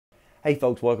Hey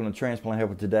folks, welcome to Transplant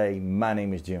Helper today. My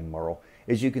name is Jim Merle.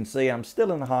 As you can see, I'm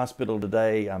still in the hospital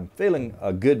today. I'm feeling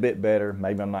a good bit better.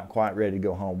 Maybe I'm not quite ready to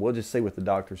go home. We'll just see what the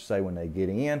doctors say when they get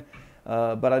in.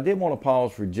 But I did want to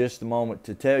pause for just a moment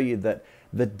to tell you that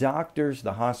the doctors,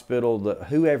 the hospital,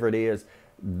 whoever it is,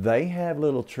 they have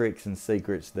little tricks and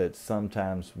secrets that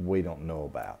sometimes we don't know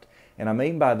about. And I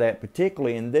mean by that,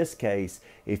 particularly in this case,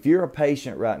 if you're a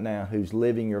patient right now who's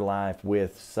living your life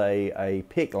with, say, a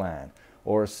PICC line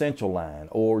or a central line,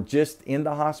 or just in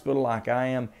the hospital like I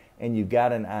am, and you've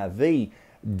got an IV,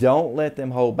 don't let them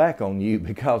hold back on you,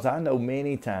 because I know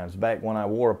many times back when I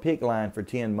wore a PICC line for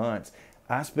 10 months,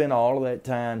 I spent all of that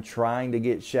time trying to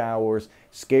get showers,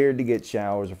 scared to get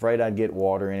showers, afraid I'd get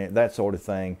water in it, that sort of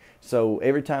thing. So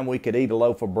every time we could eat a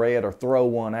loaf of bread or throw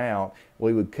one out,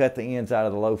 we would cut the ends out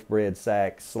of the loaf bread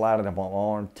sack, slide it up on my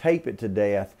arm, tape it to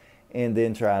death, and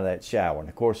then try that shower. And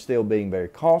of course, still being very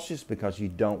cautious because you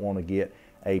don't want to get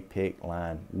a PICC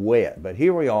line wet. But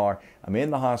here we are. I'm in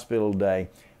the hospital today.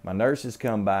 My nurses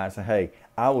come by and say, hey,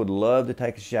 I would love to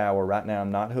take a shower. Right now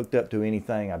I'm not hooked up to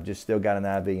anything. I've just still got an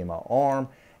IV in my arm.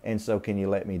 And so can you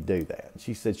let me do that?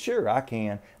 She said, sure, I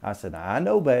can. I said, I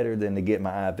know better than to get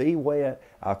my IV wet.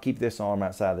 I'll keep this arm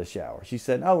outside the shower. She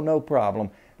said, oh, no problem.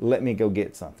 Let me go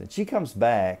get something. She comes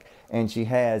back and she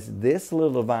has this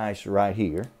little device right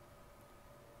here,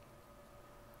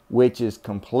 which is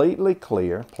completely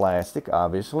clear, plastic,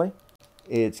 obviously.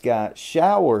 It's got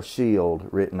shower shield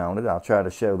written on it. I'll try to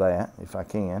show that if I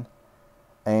can.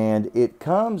 And it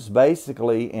comes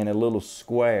basically in a little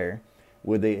square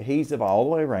with the adhesive all the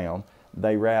way around.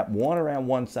 They wrap one around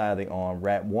one side of the arm,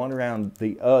 wrap one around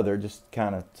the other, just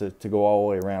kind of to go all the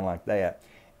way around like that.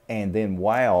 And then,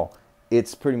 wow,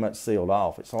 it's pretty much sealed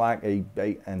off. It's like an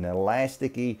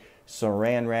elasticy,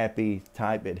 saran wrappy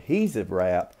type adhesive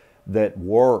wrap that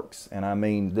works. And I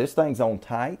mean, this thing's on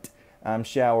tight. I'm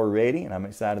shower ready and I'm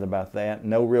excited about that.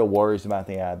 No real worries about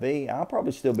the IV. I'll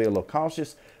probably still be a little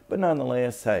cautious, but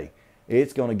nonetheless, hey,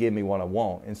 it's going to give me what I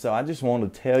want. And so I just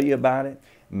want to tell you about it.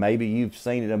 Maybe you've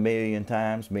seen it a million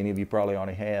times. Many of you probably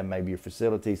already have. Maybe your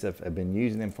facilities have been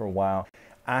using them for a while.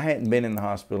 I hadn't been in the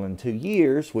hospital in 2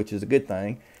 years, which is a good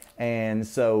thing. And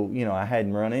so, you know, I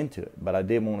hadn't run into it, but I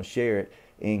did want to share it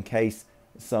in case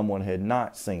someone had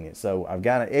not seen it. So I've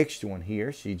got an extra one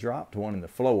here. She dropped one in the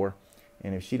floor,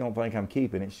 and if she don't think I'm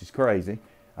keeping it, she's crazy.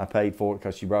 I paid for it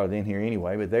because she brought it in here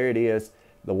anyway. But there it is,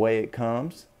 the way it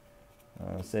comes.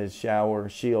 It says shower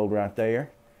shield right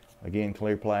there. Again,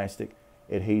 clear plastic,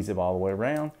 adhesive all the way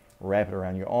around. Wrap it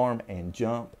around your arm and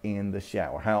jump in the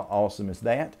shower. How awesome is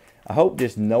that? I hope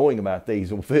just knowing about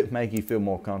these will make you feel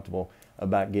more comfortable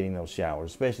about getting those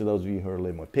showers, especially those of you who are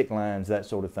living with PICC lines, that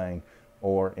sort of thing,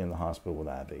 or in the hospital with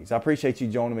IVs. I appreciate you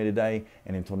joining me today,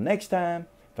 and until next time,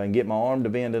 if I can get my arm to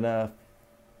bend enough,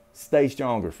 stay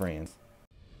stronger, friends.